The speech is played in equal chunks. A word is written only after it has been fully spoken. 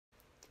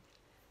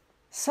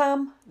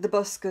Sam the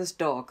Busker's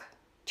Dog,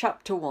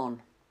 Chapter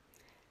 1.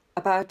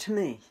 About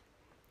me,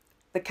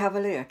 the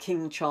Cavalier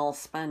King Charles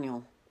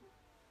Spaniel.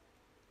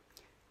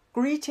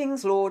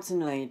 Greetings, lords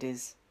and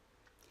ladies.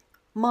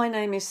 My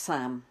name is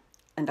Sam,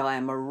 and I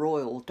am a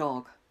royal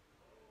dog.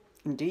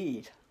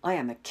 Indeed, I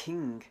am a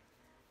king,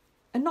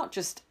 and not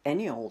just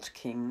any old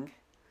king.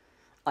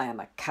 I am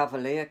a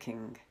Cavalier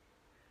king.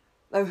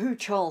 Though who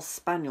Charles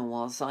Spaniel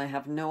was, I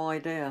have no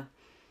idea.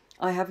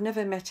 I have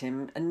never met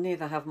him, and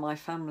neither have my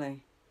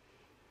family.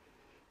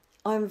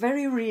 I am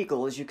very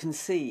regal, as you can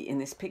see in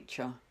this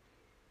picture.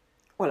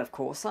 Well, of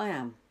course I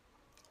am.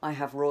 I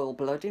have royal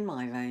blood in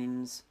my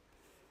veins.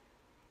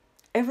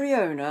 Every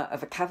owner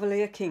of a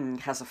Cavalier king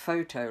has a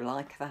photo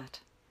like that.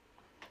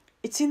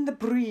 It's in the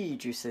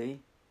breed, you see.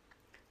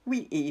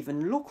 We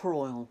even look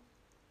royal.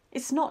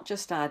 It's not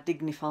just our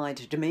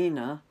dignified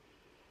demeanour.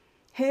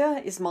 Here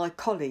is my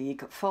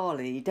colleague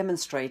Farley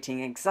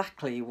demonstrating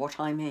exactly what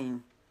I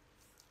mean.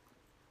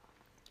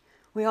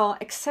 We are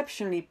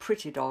exceptionally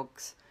pretty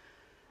dogs,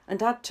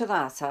 and add to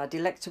that our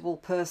delectable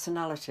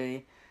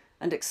personality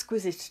and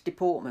exquisite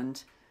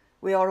deportment,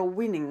 we are a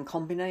winning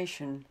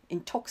combination,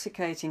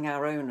 intoxicating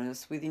our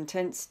owners with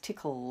intense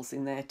tickles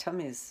in their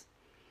tummies.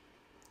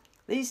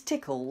 These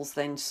tickles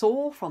then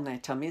soar from their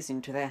tummies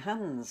into their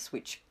hands,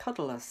 which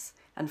cuddle us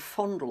and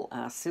fondle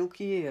our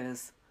silky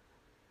ears.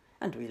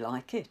 And we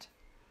like it.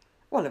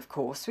 Well, of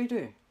course we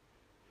do.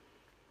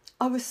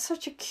 I was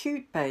such a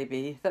cute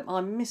baby that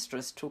my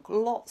mistress took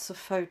lots of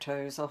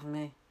photos of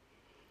me.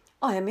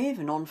 I am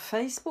even on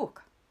Facebook.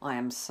 I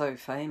am so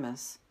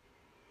famous.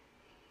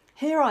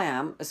 Here I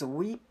am as a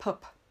wee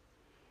pup.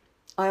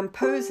 I am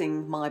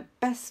posing my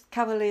best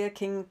Cavalier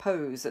King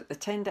pose at the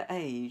tender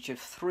age of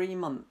 3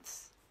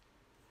 months.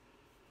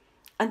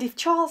 And if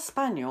Charles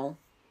Spaniel,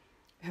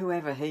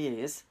 whoever he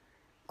is,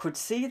 could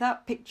see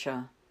that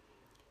picture,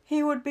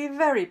 he would be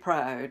very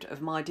proud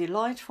of my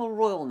delightful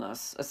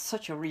royalness at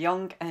such a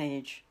young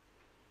age.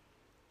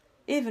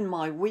 Even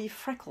my wee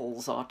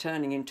freckles are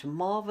turning into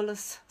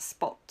marvellous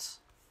spots.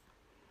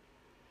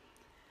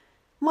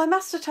 My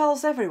master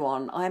tells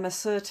everyone I am a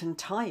certain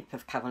type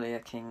of Cavalier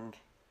King.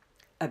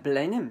 A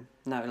Blenheim,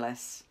 no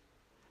less.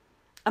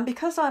 And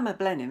because I am a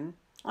Blenheim,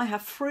 I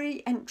have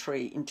free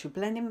entry into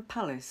Blenheim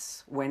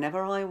Palace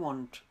whenever I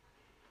want.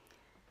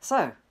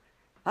 So,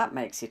 that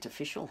makes it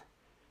official.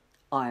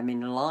 I am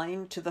in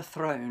line to the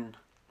throne.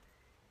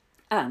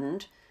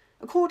 And,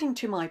 according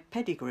to my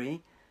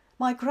pedigree,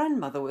 my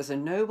grandmother was a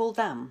noble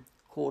dame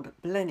called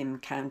Blenheim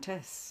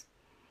Countess.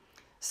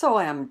 So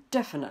I am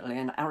definitely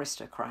an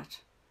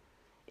aristocrat,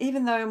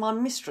 even though my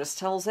mistress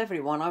tells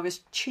everyone I was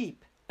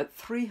cheap at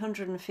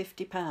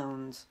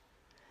 £350.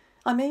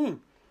 I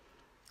mean,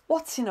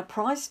 what's in a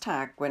price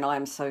tag when I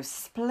am so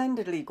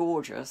splendidly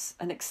gorgeous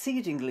and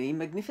exceedingly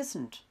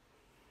magnificent?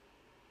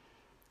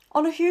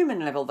 On a human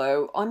level,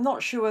 though, I'm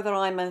not sure whether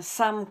I'm a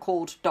Sam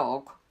called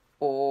dog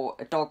or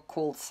a dog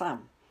called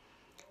Sam.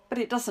 But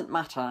it doesn't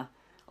matter.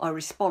 I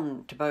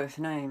respond to both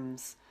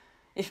names.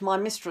 If my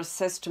mistress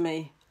says to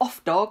me,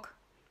 "Off, dog,"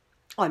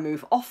 I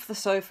move off the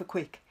sofa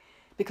quick,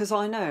 because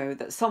I know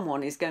that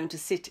someone is going to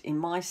sit in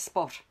my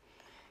spot,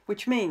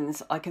 which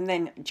means I can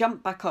then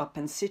jump back up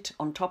and sit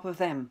on top of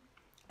them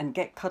and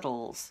get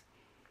cuddles.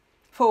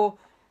 For,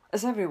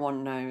 as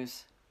everyone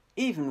knows,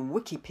 even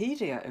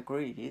Wikipedia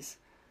agrees,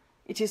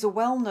 it is a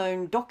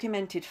well-known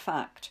documented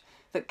fact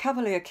that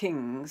Cavalier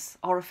Kings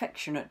are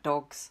affectionate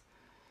dogs,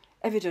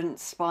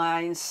 evidenced by our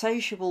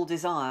insatiable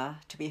desire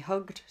to be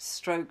hugged,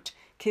 stroked,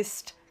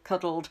 kissed,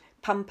 cuddled,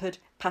 pampered,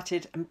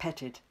 patted and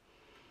petted.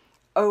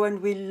 Oh,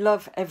 and we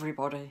love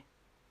everybody.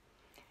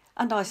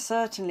 And I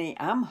certainly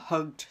am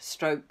hugged,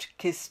 stroked,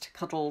 kissed,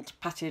 cuddled,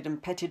 patted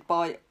and petted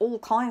by all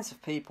kinds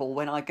of people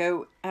when I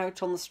go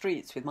out on the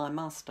streets with my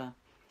master.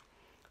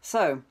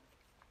 So,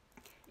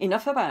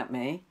 enough about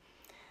me.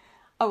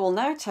 I will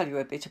now tell you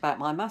a bit about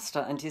my master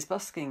and his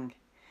busking.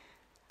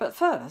 But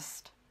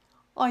first,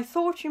 I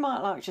thought you might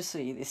like to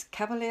see this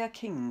Cavalier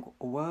King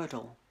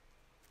Wordle.